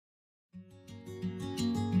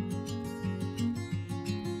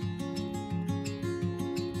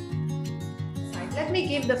Let me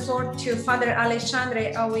give the floor to Father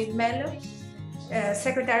Alexandre Awi Mello,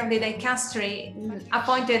 Secretary of the Dicastery,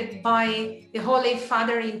 appointed by the Holy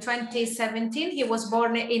Father in 2017. He was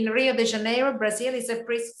born in Rio de Janeiro, Brazil. He's a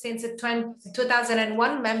priest since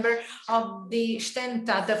 2001, member of the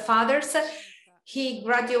Stenta, the Fathers. He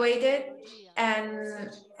graduated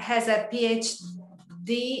and has a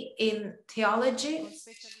PhD in theology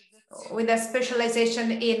with a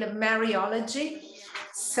specialization in Mariology.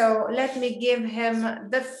 So let me give him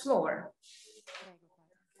the floor.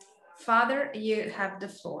 Father, you have the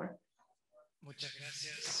floor.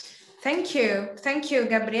 Thank you. Thank you,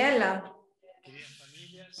 Gabriela.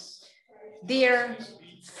 Dear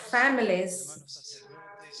families,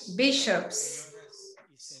 bishops,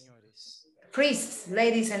 priests,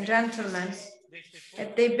 ladies and gentlemen,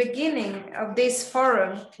 at the beginning of this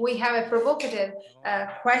forum, we have a provocative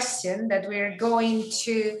question that we're going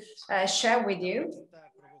to share with you.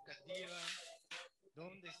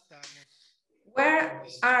 Where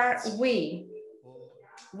are we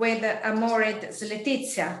with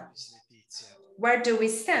AmorisLaetitia? Where do we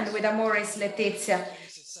stand with AmorisLaetitia?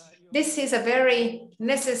 This is a very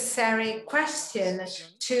necessary question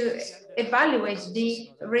to evaluate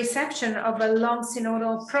the reception of a long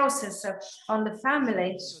synodal process on the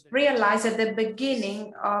family, realized at the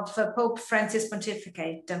beginning of Pope Francis'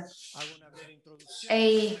 pontificate.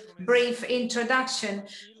 A brief introduction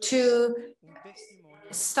to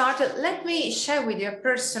start. Let me share with you a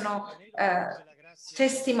personal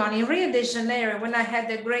testimony. In Rio de Janeiro, when I had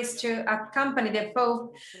the grace to accompany the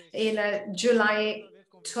Pope in July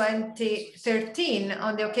 2013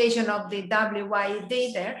 on the occasion of the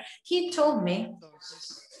WYD there, he told me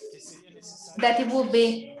that it would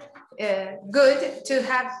be good to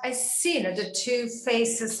have a synod to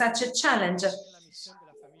face such a challenge.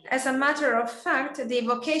 As a matter of fact, the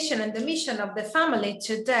vocation and the mission of the family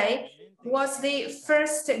today was the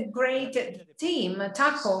first great theme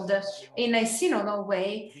tackled in a synodal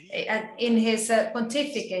way in his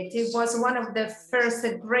pontificate. It was one of the first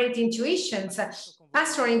great intuitions,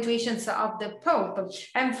 pastoral intuitions of the Pope.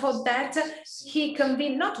 And for that, he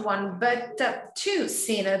convened not one, but two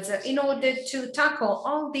synods in order to tackle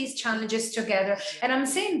all these challenges together. And I'm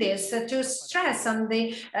saying this to stress on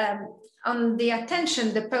the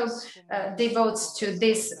attention the Pope devotes to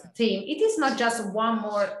this theme. It is not just one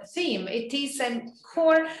more theme, it is a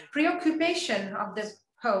core preoccupation of the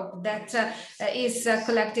Pope that is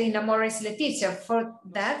collected in AmorisLaetitia. For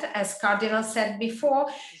that, as Cardinal said before,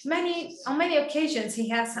 on many occasions he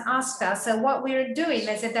has asked us what we are doing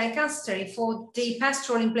as a dicastery for the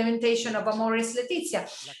pastoral implementation of AmorisLaetitia.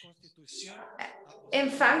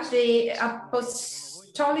 In fact, the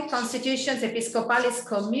Apostolic Constitutions Episcopalis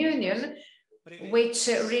Communion, which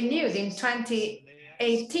renewed in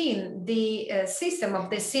 2018 the system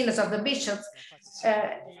of the synods of the bishops,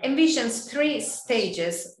 envisions three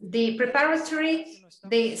stages: the preparatory,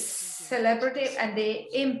 the celebrative, and the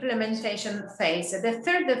implementation phase. The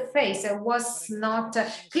third phase was not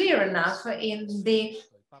clear enough in the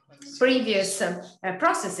previous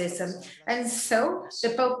processes, and so the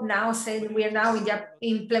Pope now said we are now in the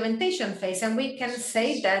implementation phase, and we can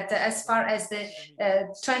say that as far as the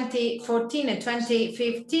 2014 and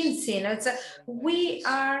 2015 synods, we're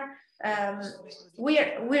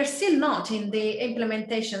still not in the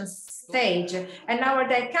implementation stage, and our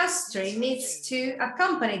dicastery needs to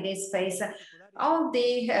accompany this phase. All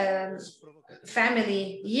the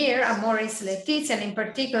family year, AmorisLaetitia, and in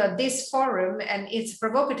particular this forum and its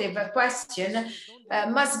provocative question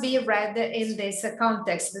must be read in this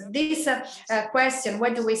context. This question,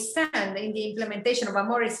 where do we stand in the implementation of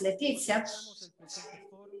AmorisLaetitia,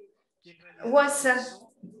 was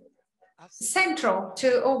central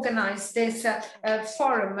to organize this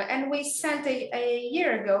forum, and we sent a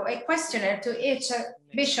year ago a questionnaire to each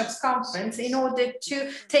bishops' conference in order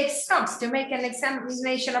to take stock, to make an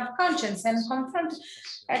examination of conscience and confront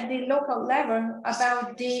at the local level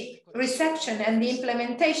about the reception and the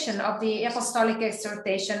implementation of the apostolic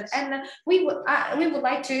exhortation. And we would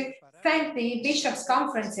like to thank the bishops'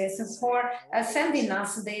 conferences for sending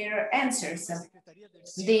us their answers.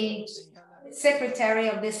 The Secretary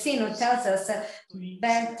of the Synod tells us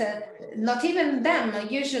that not even them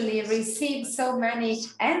usually receive so many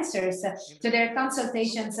answers to their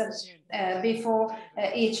consultations before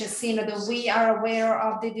each synod. We are aware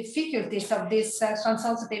of the difficulties of this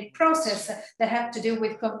consultative process that have to do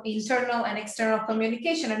with internal and external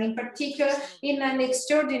communication, and in particular in an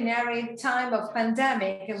extraordinary time of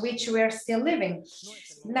pandemic in which we are still living.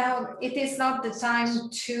 Now, it is not the time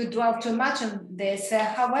to dwell too much on this.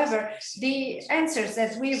 However, the answers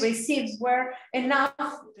that we received were enough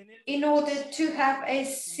in order to have a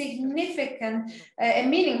significant, a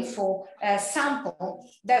meaningful sample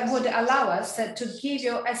that would allow us to give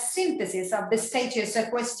you a synthesis of the status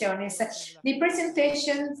questionnaires. The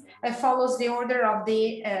presentation follows the order of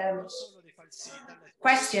the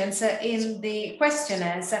questions in the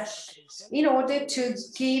questionnaires in order to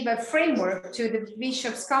give a framework to the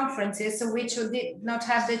bishops' conferences which did not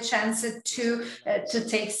have the chance to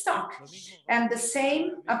take stock. And the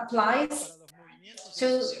same applies to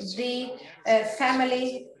the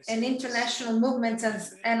family and international movements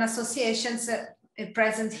and associations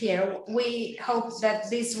present here. We hope that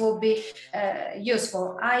this will be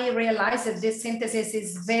useful. I realize that this synthesis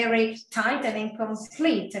is very tight and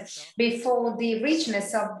incomplete before the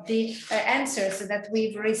richness of the answers that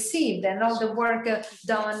we've received and all the work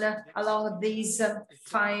done along these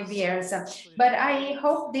 5 years. But I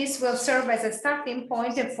hope this will serve as a starting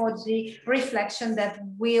point for the reflection that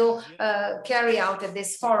we'll carry out at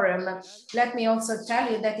this forum. Let me also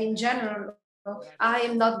tell you that in general, I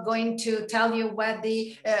am not going to tell you where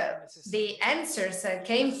the answers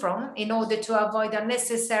came from in order to avoid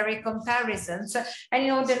unnecessary comparisons and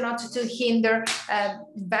in order not to hinder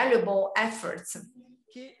valuable efforts.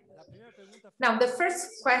 Now, the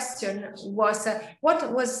first question was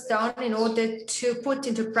what was done in order to put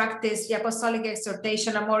into practice the apostolic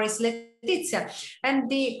exhortation AmorisLaetitia? And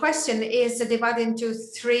the question is divided into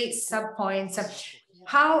 3 subpoints.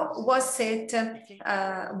 How was it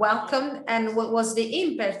welcomed, and what was the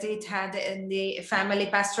impact it had in the family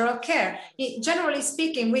pastoral care? Generally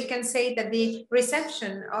speaking, we can say that the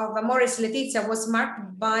reception of AmorisLaetitia was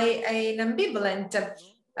marked by an ambivalent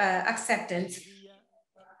acceptance.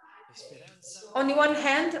 On the one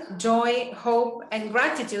hand, joy, hope, and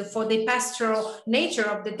gratitude for the pastoral nature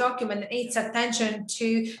of the document, its attention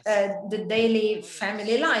to the daily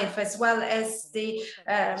family life, as well as the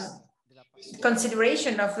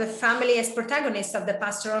consideration of the family as protagonists of the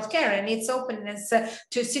pastoral care and its openness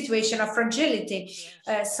to situation of fragility.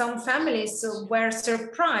 Some families were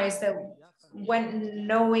surprised when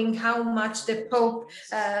knowing how much the Pope,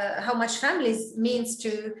 how much families means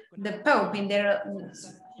to the Pope in their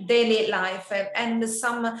daily life, and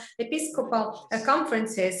some episcopal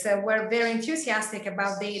conferences were very enthusiastic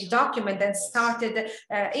about the document and started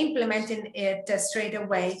implementing it straight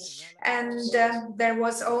away. And there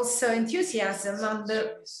was also enthusiasm on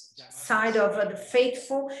the side of the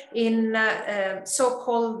faithful in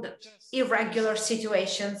so-called irregular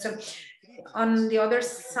situations. On the other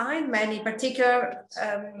side, many particular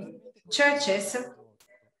churches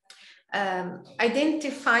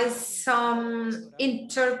identify some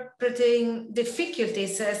interpreting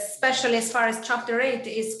difficulties, especially as far as chapter 8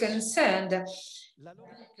 is concerned.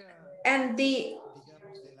 And the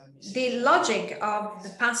logic of the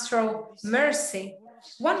pastoral mercy.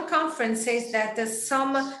 One conference says that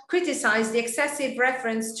some criticize the excessive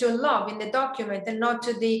reference to love in the document and not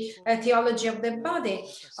to the theology of the body.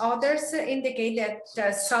 Others indicate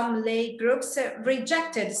that some lay groups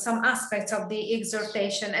rejected some aspects of the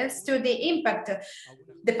exhortation. As to the impact,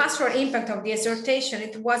 the pastoral impact of the exhortation,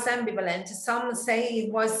 it was ambivalent. Some say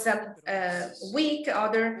it was weak,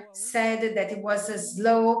 others said that it was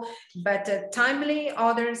slow but timely,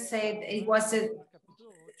 others said it was a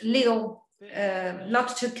little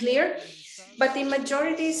not too clear, but the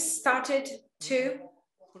majority started to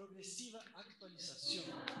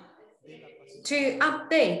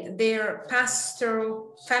update their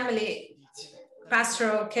pastoral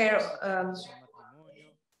care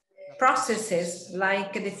processes,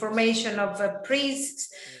 like the formation of priests,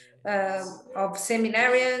 of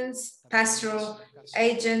seminarians, pastoral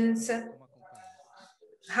agents,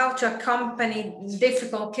 how to accompany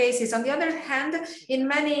difficult cases. On the other hand, in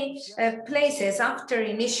many places, after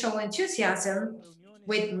initial enthusiasm,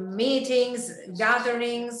 with meetings,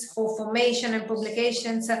 gatherings for formation and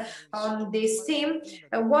publications on this theme,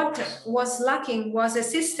 what was lacking was a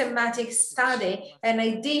systematic study and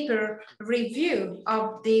a deeper review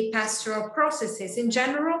of the pastoral processes. In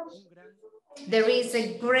general, there is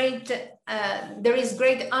great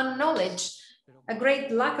unknowledge, a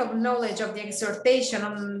great lack of knowledge of the exhortation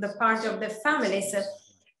on the part of the families,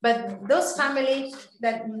 But those family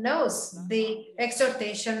that knows the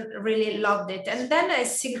exhortation really loved it. And then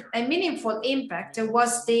a meaningful impact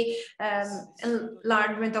was the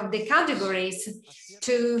enlargement of the categories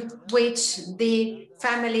to which the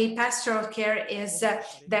family pastoral care is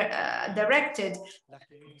directed.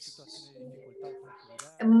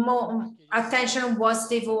 More attention was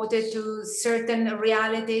devoted to certain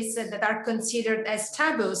realities that are considered as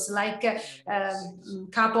taboos, like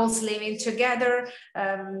couples living together,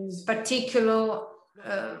 particular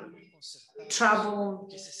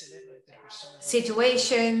trouble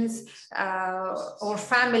situations, or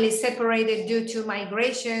families separated due to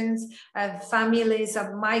migrations, families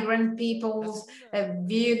of migrant peoples,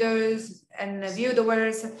 widowers and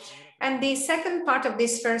widowers. And the second part of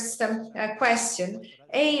this first question,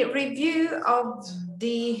 a review of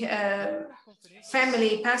the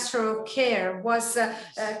family pastoral care was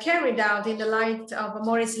carried out in the light of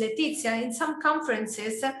AmorisLaetitia. In some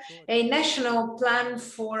conferences, a national plan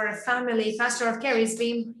for family pastoral care is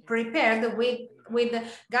being prepared with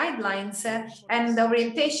guidelines and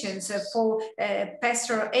orientations for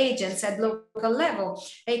pastoral agents at local level.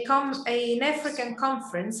 An African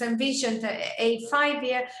conference envisioned a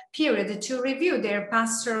 5-year period to review their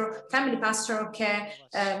family pastoral care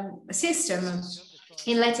system.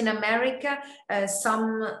 In Latin America,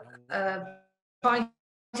 some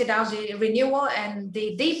pointed out the renewal and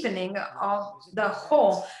the deepening of the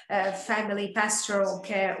whole family pastoral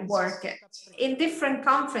care work. In different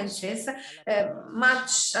conferences,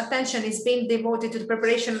 much attention is being devoted to the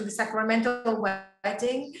preparation of the sacramental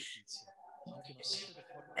wedding,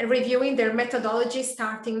 reviewing their methodology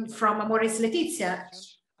starting from AmorisLaetitia.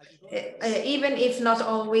 Even if not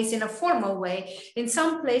always in a formal way. In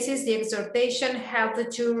some places, the exhortation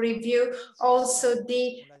helped to review also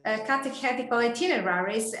the catechetical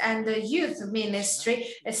itineraries and the youth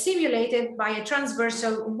ministry simulated by a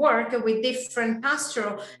transversal work with different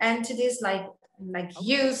pastoral entities like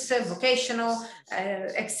youth, vocational,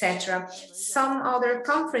 etc. Some other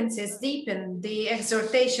conferences deepened the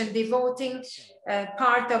exhortation, devoting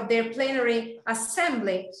part of their plenary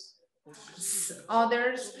assembly.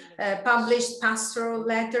 Others published pastoral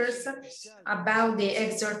letters about the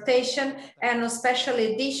exhortation, and a special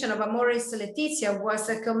edition of AmorisLaetitia was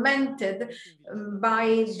commented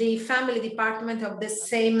by the family department of the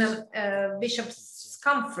same bishop's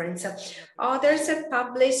conference. Others have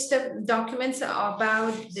published documents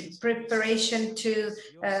about the preparation to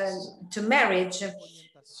marriage.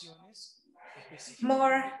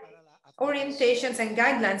 More orientations and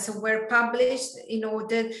guidelines were published in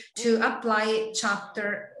order to apply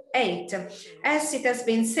Chapter 8. As it has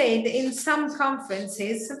been said, in some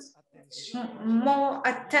conferences, more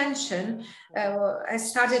attention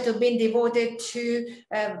has started to be devoted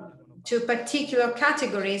to particular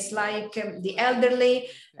categories like the elderly,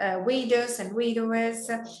 widows and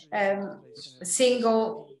widowers,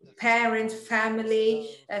 single parent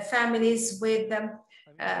family, families with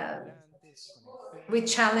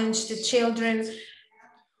challenged children,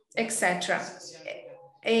 etc.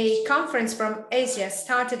 A conference from Asia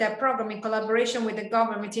started a program in collaboration with the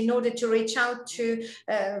government in order to reach out to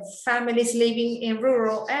families living in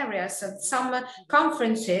rural areas. Some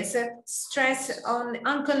conferences stress on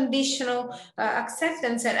unconditional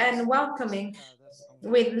acceptance and welcoming,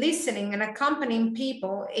 with listening and accompanying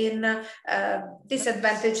people in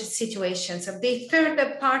disadvantaged situations. The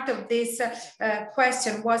third part of this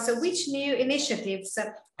question was which new initiatives,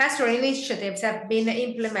 pastoral initiatives, have been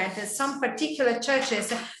implemented. Some particular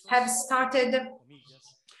churches have started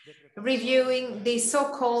reviewing the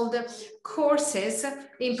so-called courses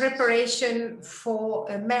in preparation for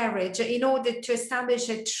marriage in order to establish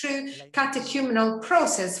a true catechumenal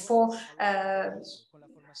process for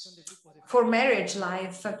marriage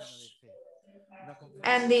life.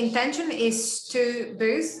 And the intention is to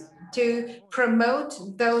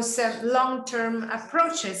promote those long-term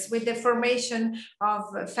approaches with the formation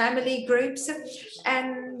of family groups,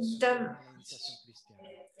 and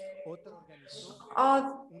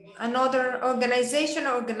another organization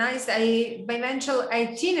organized a bimensual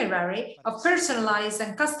itinerary of personalized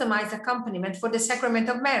and customized accompaniment for the sacrament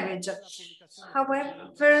of marriage.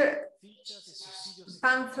 However,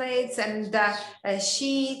 pamphlets and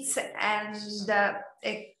sheets and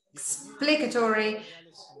explanatory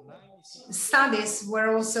studies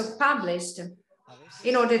were also published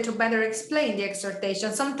in order to better explain the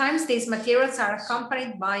exhortation. Sometimes these materials are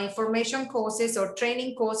accompanied by formation courses or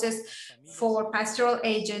training courses for pastoral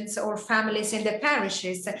agents or families in the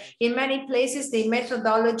parishes. In many places, the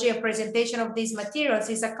methodology of presentation of these materials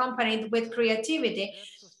is accompanied with creativity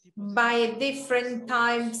by different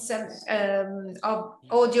types of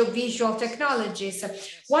audiovisual technologies.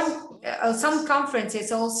 Some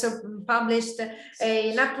conferences also published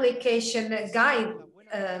an application guide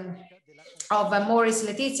of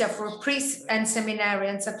AmorisLaetitia for priests and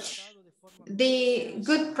seminarians. The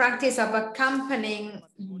good practice of accompanying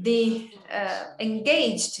the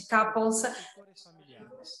engaged couples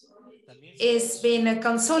is being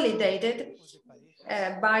consolidated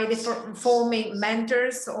by the forming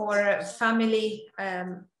mentors or family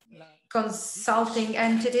consulting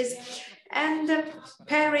entities, and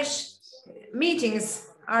parish meetings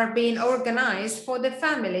are being organized for the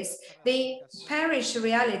families. The parish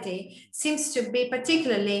reality seems to be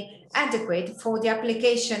particularly adequate for the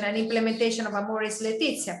application and implementation of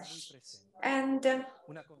AmorisLaetitia. And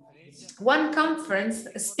one conference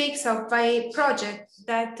speaks of a project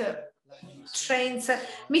that trains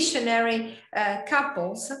missionary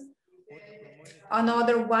couples.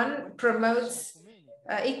 Another one promotes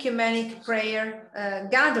ecumenic prayer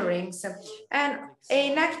gatherings, and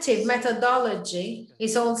an active methodology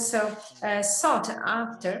is also sought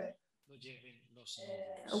after,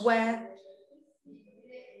 where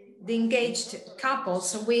the engaged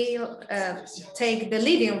couples will take the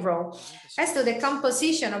leading role. As to the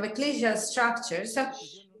composition of ecclesial structures,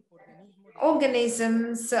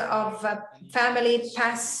 organisms of family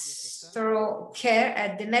pastoral care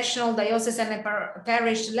at the national, diocesan, and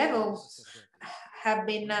parish level have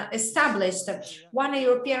been established. One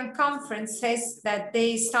European conference says that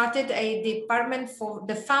they started a department for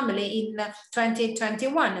the family in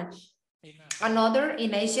 2021. Another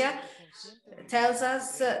in Asia tells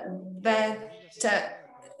us that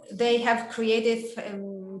they have created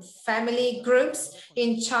family groups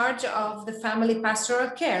in charge of the family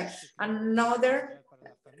pastoral care. Another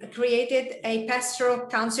created a pastoral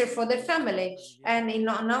council for the family, and in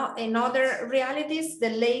other realities, the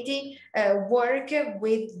Laity work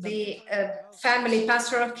with the family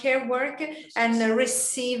pastoral care work and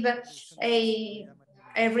receive a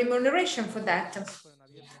remuneration for that.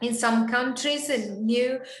 In some countries,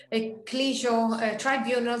 new ecclesial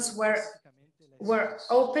tribunals were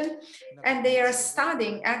open, and they are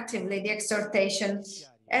studying actively the exhortation.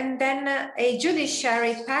 And then a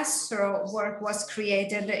judiciary pastoral work was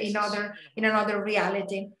created in another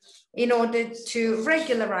reality in order to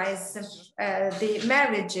regularize the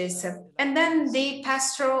marriages. And then the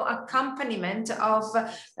pastoral accompaniment of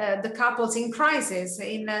the couples in crisis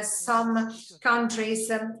in some countries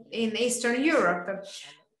in Eastern Europe.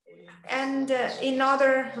 And in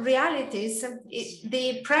other realities,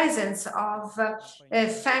 the presence of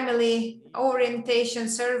family orientation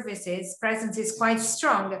services presence is quite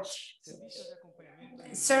strong.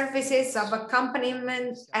 Services of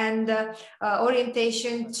accompaniment and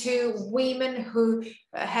orientation to women who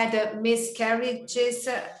had miscarriages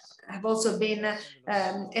have also been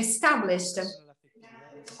established,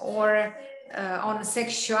 or on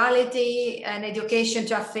sexuality and education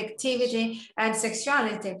to affectivity and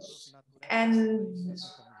sexuality. And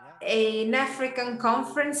an African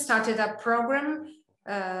conference started a program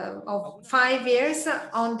of 5 years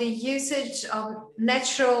on the usage of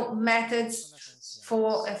natural methods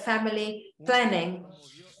for family planning.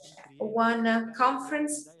 One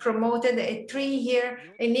conference promoted a 3-year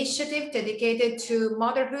initiative dedicated to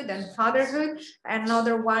motherhood and fatherhood,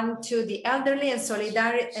 another one to the elderly and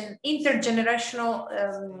solidarity and intergenerational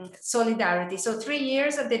solidarity. So 3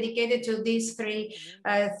 years are dedicated to these 3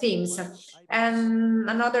 themes. And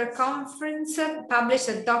another conference published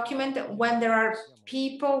a document when there are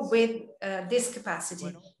people with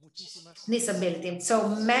disability. So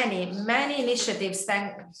many initiatives,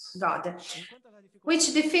 thank God.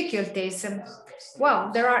 Which difficulties?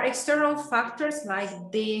 Well, there are external factors like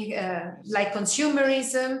like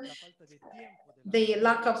consumerism, the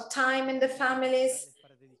lack of time in the families,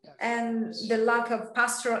 and the lack of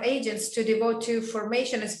pastoral agents to devote to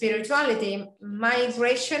formation and spirituality,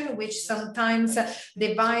 migration, which sometimes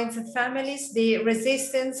divides families, the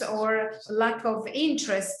resistance or lack of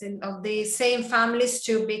interest of the same families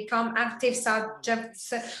to become active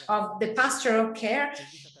subjects of the pastoral care,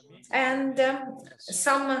 and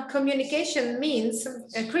some communication means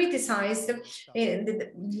criticized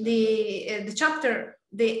the chapter,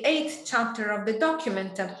 the 8th chapter of the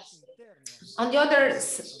document. On the other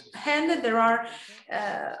hand, there are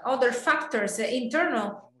other factors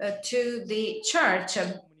internal to the church.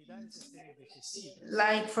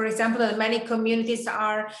 like, for example, that many communities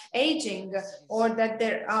are aging, or that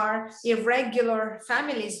there are irregular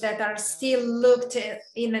families that are still looked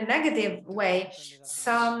in a negative way.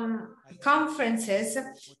 Some conferences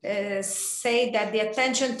say that the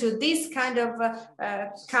attention to this kind of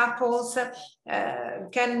couples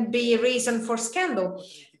can be a reason for scandal.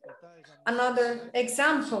 Another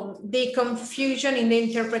example, the confusion in the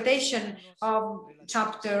interpretation of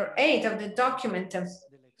chapter 8 of the document,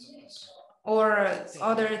 or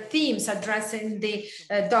other themes addressed in the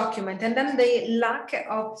document, and then the lack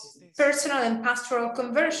of personal and pastoral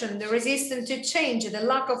conversion, the resistance to change, the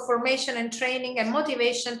lack of formation and training and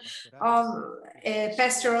motivation of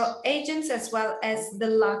pastoral agents, as well as the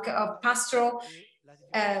lack of pastoral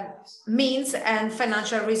means and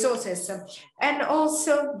financial resources, and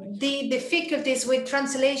also the difficulties with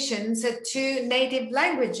translations to native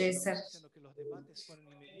languages.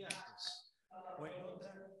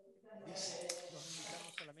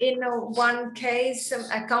 In one case,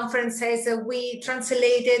 a conference says we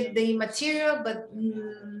translated the material, but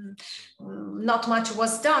not much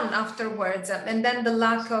was done afterwards. And then the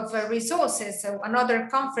lack of resources. Another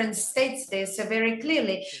conference states this very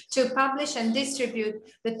clearly: to publish and distribute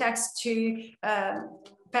the text to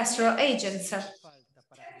pastoral agents.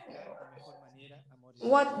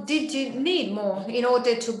 What did you need more in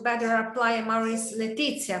order to better apply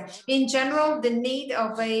AmorisLaetitia? In general, the need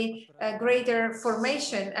of a greater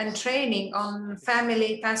formation and training on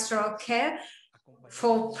family pastoral care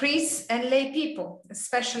for priests and lay people,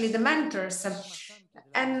 especially the mentors.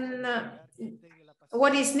 And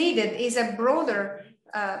what is needed is a broader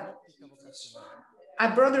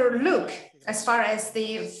look as far as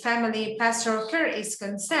the family pastoral care is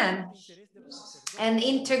concerned, and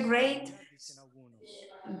integrate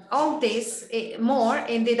all this more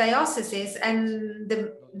in the dioceses and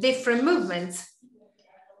the different movements.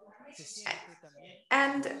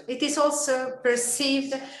 And it is also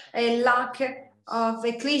perceived a lack of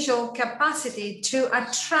ecclesial capacity to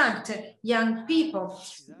attract young people,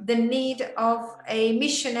 the need of a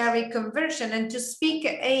missionary conversion, and to speak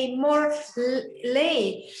a more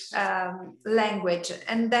lay language,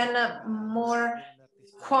 and then more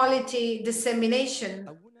quality dissemination.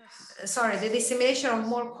 The dissemination of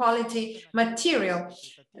more quality material.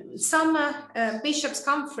 Some bishops'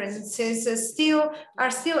 conferences are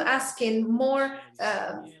still asking more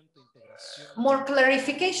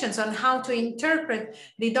clarifications on how to interpret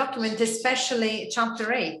the document, especially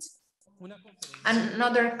chapter 8.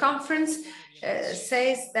 Another conference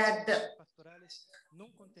says that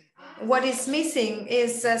what is missing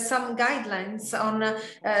is some guidelines on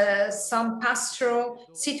some pastoral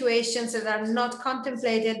situations that are not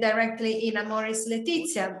contemplated directly in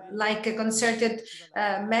AmorisLaetitia, like a concerted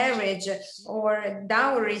marriage or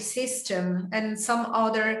dowry system, and some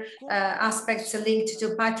other aspects linked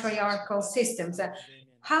to patriarchal systems.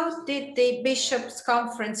 How did the Bishops'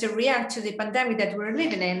 Conference react to the pandemic that we're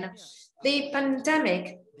living in? The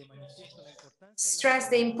pandemic stressed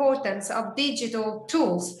the importance of digital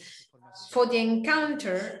tools for the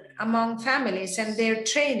encounter among families and their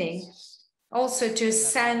training, also to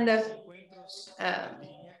send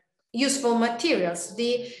useful materials.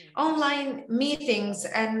 The online meetings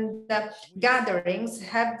and gatherings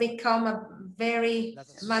have become a very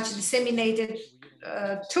much disseminated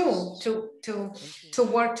tool to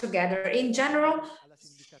work together. In general,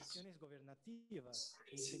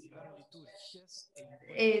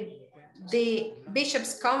 the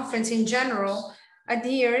Bishops' Conference in general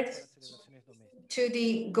adhered to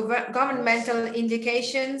the governmental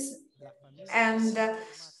indications, and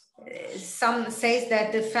some say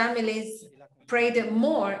that the families prayed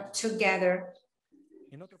more together,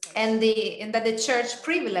 and that the church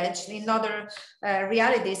privileged in other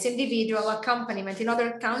realities individual accompaniment. In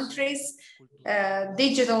other countries,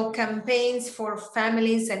 digital campaigns for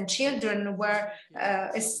families and children were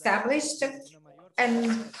established,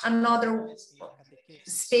 and another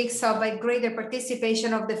speaks of a greater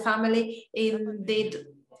participation of the family in the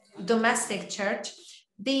domestic church.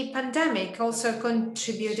 The pandemic also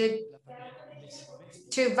contributed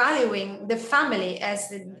to valuing the family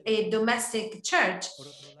as a domestic church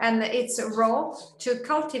and its role to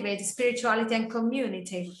cultivate spirituality and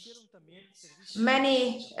community.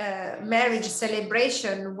 Many marriage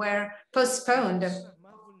celebrations were postponed,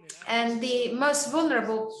 and the most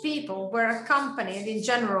vulnerable people were accompanied in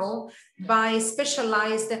general by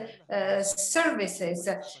specialized services.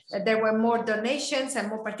 There were more donations and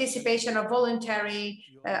more participation of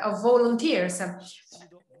volunteers.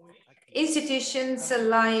 Institutions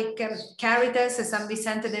like Caritas, San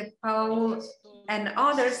Vicente de Paul, and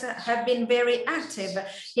others have been very active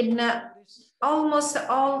in almost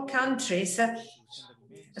all countries.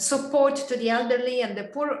 Support to the elderly and the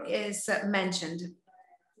poor is mentioned.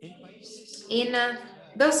 In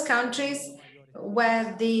those countries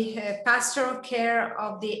where the pastoral care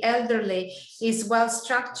of the elderly is well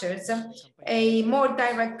structured, a more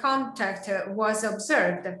direct contact was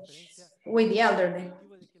observed with the elderly.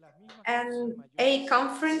 And a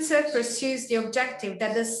conference pursues the objective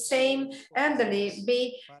that the same elderly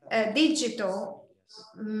be digital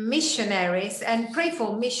missionaries and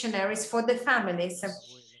prayerful missionaries for the families.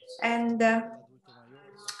 And the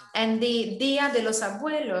Dia de los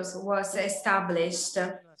Abuelos was established.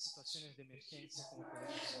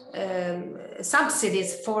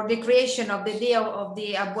 Subsidies for the creation of the Dia of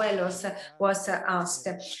the Abuelos was asked.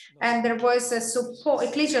 And there was a support,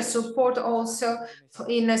 ecclesial support also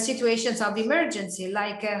in situations of emergency,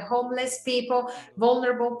 like homeless people,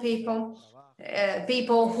 vulnerable people,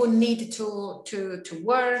 people who need to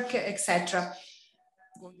work, etc.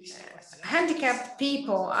 Handicapped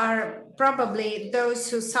people are probably those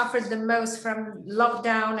who suffered the most from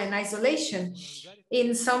lockdown and isolation.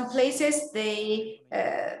 In some places, they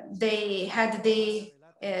had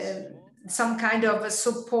some kind of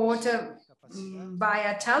support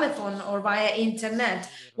via telephone or via internet.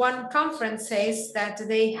 One conference says that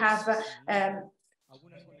they have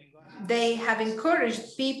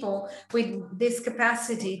encouraged people with this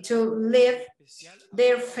capacity to live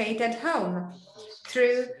their faith at home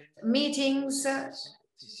through meetings,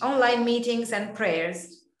 online meetings and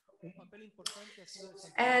prayers.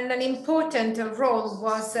 And an important role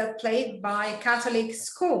was played by Catholic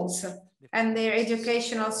schools and their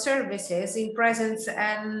educational services in presence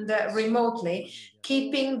and remotely,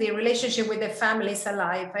 keeping the relationship with the families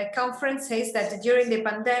alive. A conference says that during the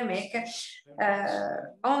pandemic,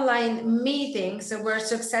 online meetings were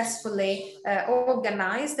successfully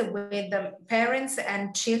organized with the parents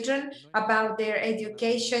and children about their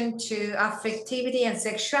education to affectivity and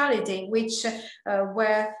sexuality, which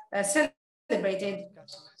were celebrated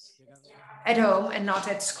at home and not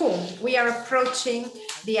at school. We are approaching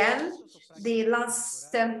the end. The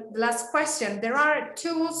last question. There are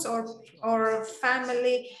tools or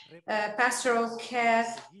family pastoral care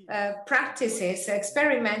practices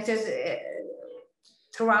experimented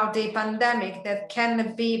throughout the pandemic that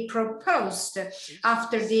can be proposed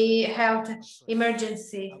after the health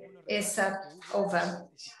emergency is over.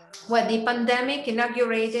 Well, the pandemic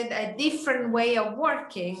inaugurated a different way of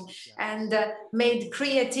working and made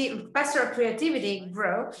pastoral creativity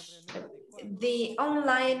grow. The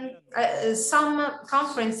online, some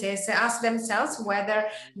conferences ask themselves whether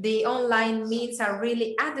the online means are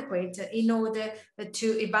really adequate in order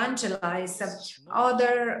to evangelize.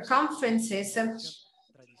 Other conferences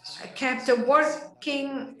kept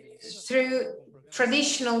working through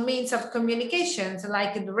traditional means of communications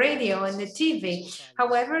like the radio and the TV.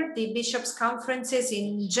 However, the bishops' conferences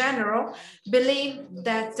in general believe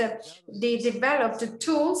that they developed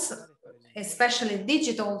tools, especially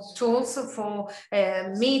digital tools for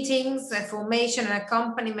meetings, formation and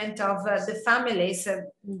accompaniment of the families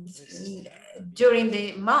during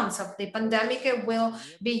the months of the pandemic will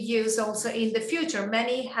be used also in the future.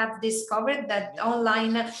 Many have discovered that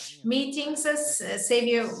online meetings save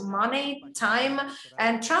you money, time,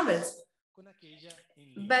 and travels.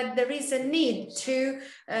 But there is a need to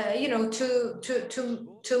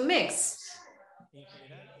mix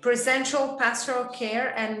presential pastoral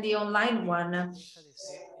care and the online one.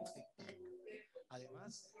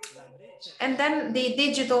 And then the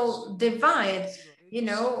digital divide,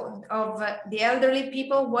 of the elderly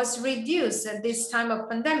people was reduced at this time of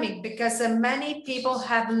pandemic because many people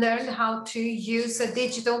have learned how to use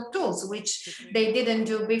digital tools, which they didn't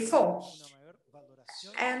do before.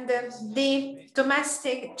 And the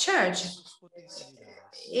domestic church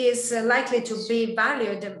is likely to be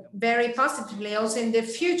valued very positively also in the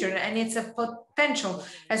future, and it's a potential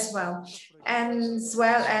as well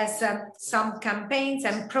as some campaigns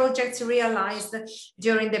and projects realized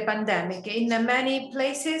during the pandemic. In many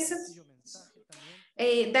places,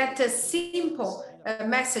 that simple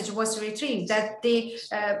message was retrieved, that the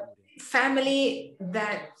family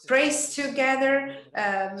that prays together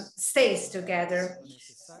stays together.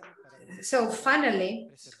 So finally,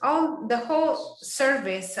 the whole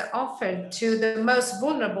service offered to the most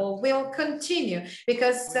vulnerable will continue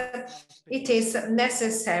because it is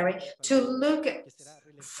necessary to look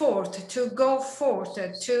forth, to go forth,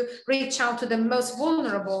 to reach out to the most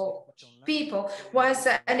vulnerable people was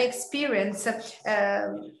an experience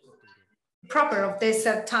proper of this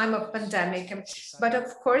time of pandemic. But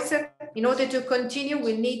of course, in order to continue,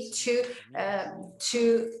 we need to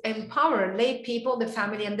empower lay people, the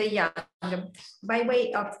family, and the young. By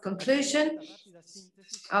way of conclusion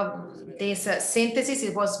of this synthesis,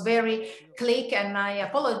 it was very quick, and I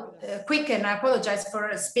apologize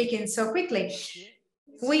for speaking so quickly.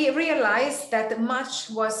 We realized that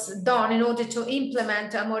much was done in order to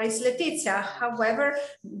implement AmorisLaetitia. However,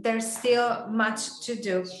 there's still much to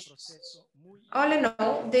do. All in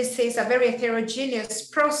all, this is a very heterogeneous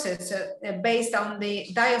process based on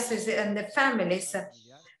the diocese and the families.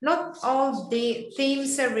 Not all the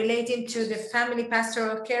themes relating to the family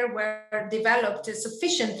pastoral care were developed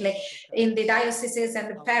sufficiently in the dioceses and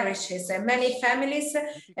the parishes. Many families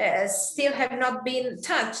still have not been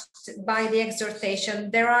touched by the exhortation.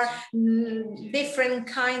 There are different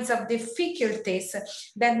kinds of difficulties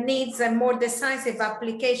that needs a more decisive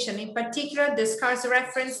application. In particular, the scarce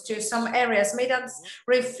reference to some areas made us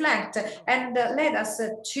reflect and led us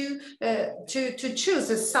to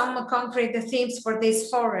choose some concrete themes for this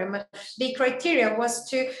forum. The criteria was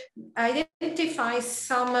to identify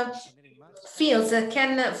some fields that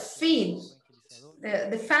can feed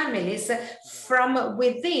the families from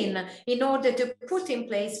within in order to put in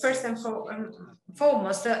place, first and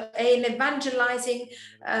foremost, an evangelizing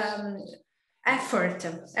effort,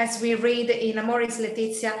 as we read in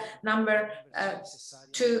AmorisLaetitia number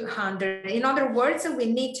 200. In other words, we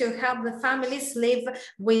need to help the families live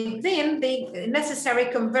within the necessary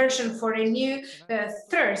conversion for a new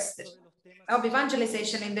thirst of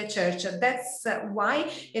evangelization in the church. That's why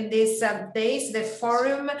in these days, the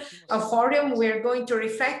forum, we're going to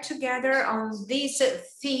reflect together on these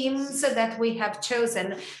themes that we have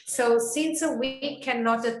chosen. So since we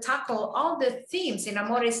cannot tackle all the themes in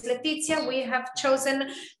AmorisLaetitia, we have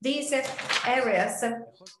chosen these areas,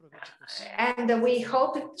 and we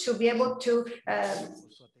hope to be able to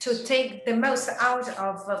take the most out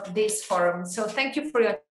of this forum. So thank you for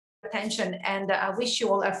your attention, and I wish you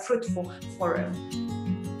all a fruitful forum.